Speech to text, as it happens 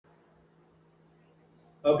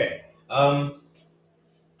Okay.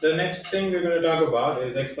 The next thing we're going to talk about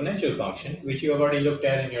is exponential function, which you have already looked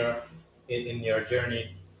at in your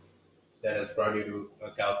journey that has brought you to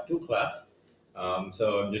a Calc 2 class.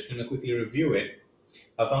 So I'm just going to quickly review it.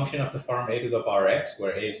 A function of the form a to the power x,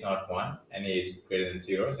 where a is not 1 and a is greater than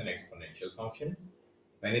 0, is an exponential function.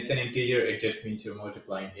 When it's an integer, it just means you're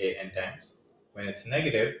multiplying a n times. When it's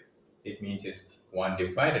negative, it means it's 1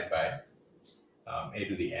 divided by a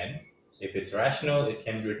to the n. If it's rational, it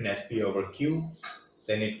can be written as p over q.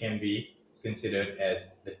 Then it can be considered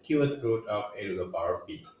as the qth root of a to the power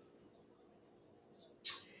p.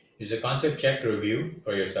 Use a concept check review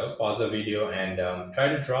for yourself. Pause the video and try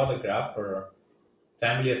to draw the graph for a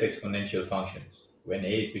family of exponential functions when a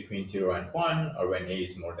is between 0 and 1 or when a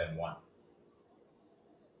is more than 1.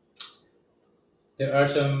 There are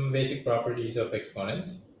some basic properties of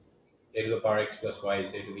exponents. A to the power x plus y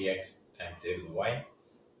is a to the x times a to the y.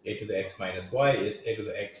 A to the x minus y is a to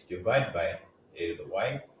the x divided by a to the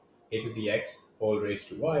y. A to the x whole raised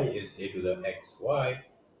to y is a to the xy,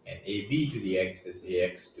 and ab to the x is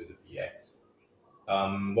ax to the bx.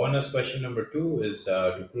 Bonus question number 2 is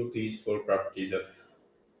to prove these four properties of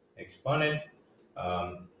exponent.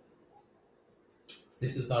 Um,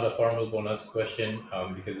 this is not a formal bonus question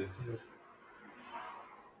because this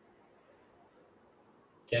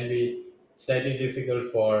can be slightly difficult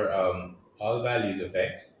for all values of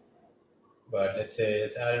x. But let's say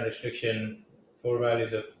let's add a restriction four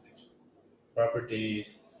values of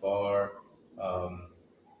properties for um,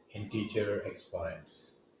 integer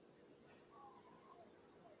exponents.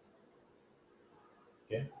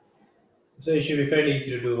 Okay, so it should be fairly easy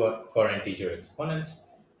to do what for integer exponents.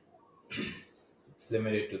 It's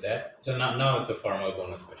limited to that. So now it's a formal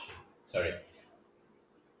bonus question. Sorry.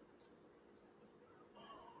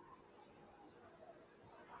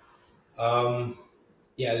 Um,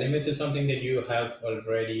 yeah, limits is something that you have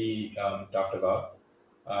already talked about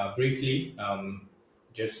briefly.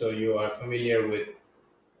 Just so you are familiar with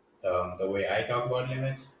the way I talk about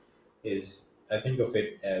limits, is I think of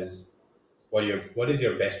it as what is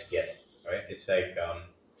your best guess, right? It's like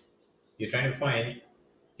you're trying to find,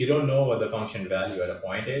 you don't know what the function value at a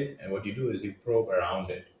point is, and what you do is you probe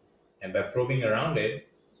around it, and by probing around it,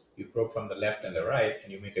 you probe from the left and the right,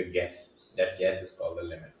 and you make a guess. That guess is called the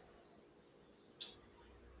limit.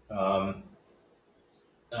 um,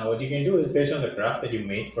 Now what you can do is, based on the graph that you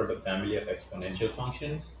made for the family of exponential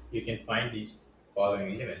functions, you can find these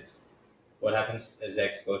following limits. What happens as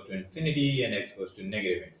x goes to infinity and x goes to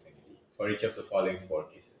negative infinity for each of the following four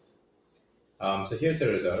cases. So here's the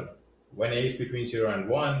result. When a is between 0 and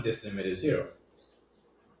 1, this limit is 0.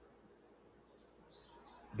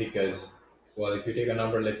 Because, well, if you take a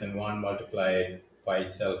number less than 1, multiply it by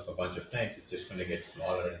itself a bunch of times, it's just going to get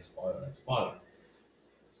smaller and smaller and smaller.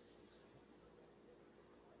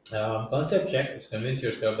 Concept check is convince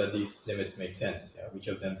yourself that these limits make sense. Yeah? Which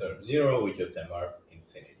of them are 0, which of them are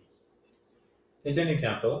infinity. Here's an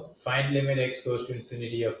example. Find limit x goes to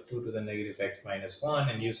infinity of 2 to the negative x minus 1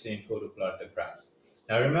 and use the info to plot the graph.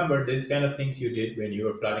 Now remember, these kind of things you did when you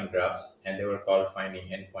were plotting graphs, and they were called finding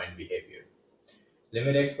endpoint behavior.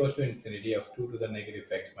 Limit x goes to infinity of 2 to the negative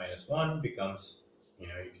x minus 1 becomes, you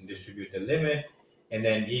can distribute the limit, and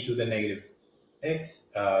then e to the negative x,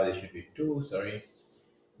 this should be 2, sorry,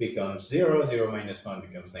 becomes 0, 0 minus 1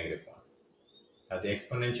 becomes negative 1. Now the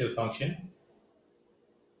exponential function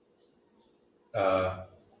uh,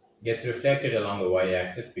 gets reflected along the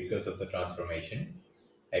y-axis because of the transformation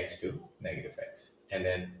x to negative x. And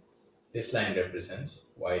then this line represents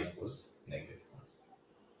y equals negative 1.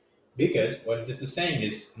 Because what this is saying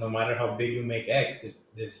is, no matter how big you make x,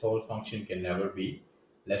 this whole function can never be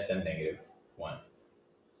less than negative 1.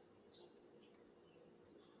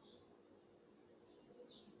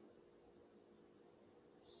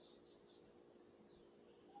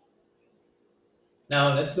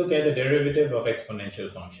 Now let's look at the derivative of exponential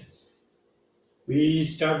functions. We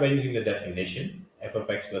start by using the definition f of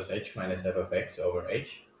x plus h minus f of x over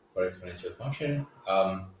h for exponential function.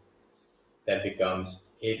 That becomes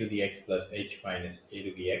a to the x plus h minus a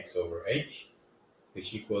to the x over h,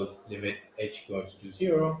 which equals limit h goes to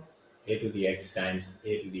 0, a to the x times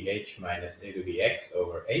a to the h minus a to the x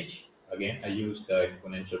over h. Again, I use the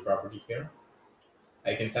exponential property here.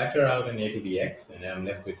 I can factor out an a to the x, and I'm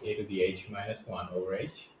left with a to the h minus 1 over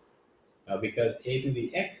h. Now, because a to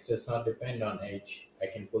the x does not depend on h, I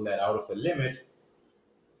can pull that out of the limit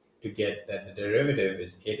to get that the derivative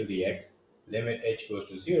is a to the x, limit h goes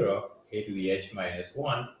to 0, a to the h minus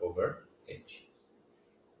 1 over h.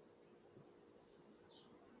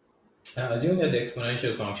 Now, assume that the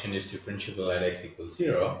exponential function is differentiable at x equals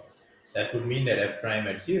 0. That would mean that f prime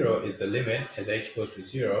at 0 is the limit as h goes to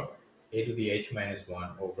 0, a to the h minus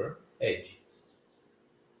 1 over h,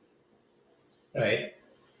 right?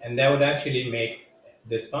 And that would actually make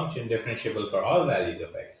this function differentiable for all values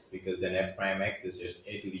of x, because then f prime x is just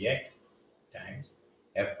a to the x times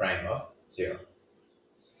f prime of 0.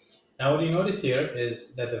 Now what you notice here is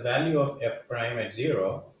that the value of f prime at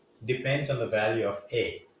 0 depends on the value of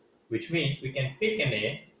a, which means we can pick an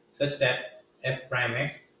a such that f prime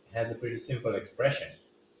x has a pretty simple expression.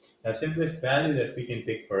 The simplest value that we can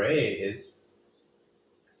pick for a is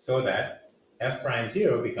so that f prime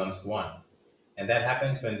 0 becomes 1. And that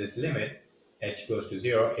happens when this limit h goes to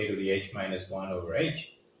 0, a to the h minus 1 over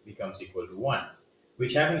h becomes equal to 1,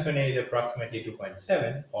 which happens when a is approximately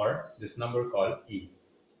 2.7, or this number called e.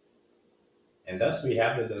 And thus we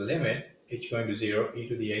have that the limit h going to 0, e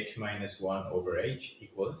to the h minus 1 over h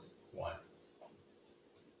equals 1.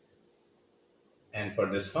 And for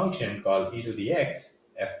this function called e to the x,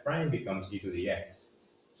 f prime becomes e to the x.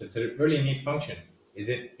 So it's a really neat function. It's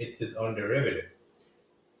its own derivative.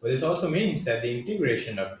 But this also means that the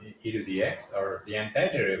integration of e to the x, or the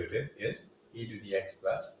antiderivative, is e to the x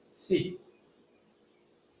plus c.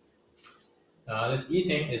 This e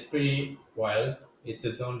thing is pretty wild. It's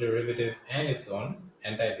its own derivative and its own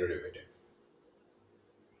antiderivative.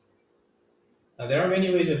 Now there are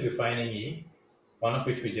many ways of defining e, one of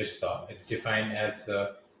which we just saw. It's defined as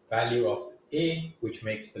the value of a which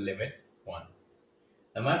makes the limit 1.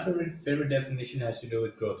 Now my favorite definition has to do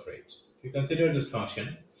with growth rates. If you consider this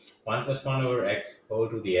function, 1 plus 1 over x whole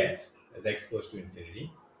to the x, as x goes to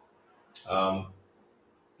infinity,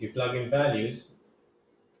 you plug in values.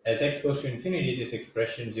 As x goes to infinity, this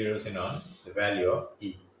expression zeroes in on the value of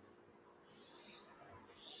e.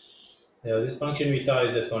 Now this function we saw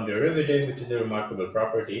is its own derivative, which is a remarkable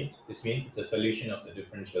property. This means it's a solution of the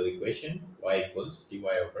differential equation y equals dy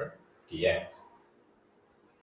over dx.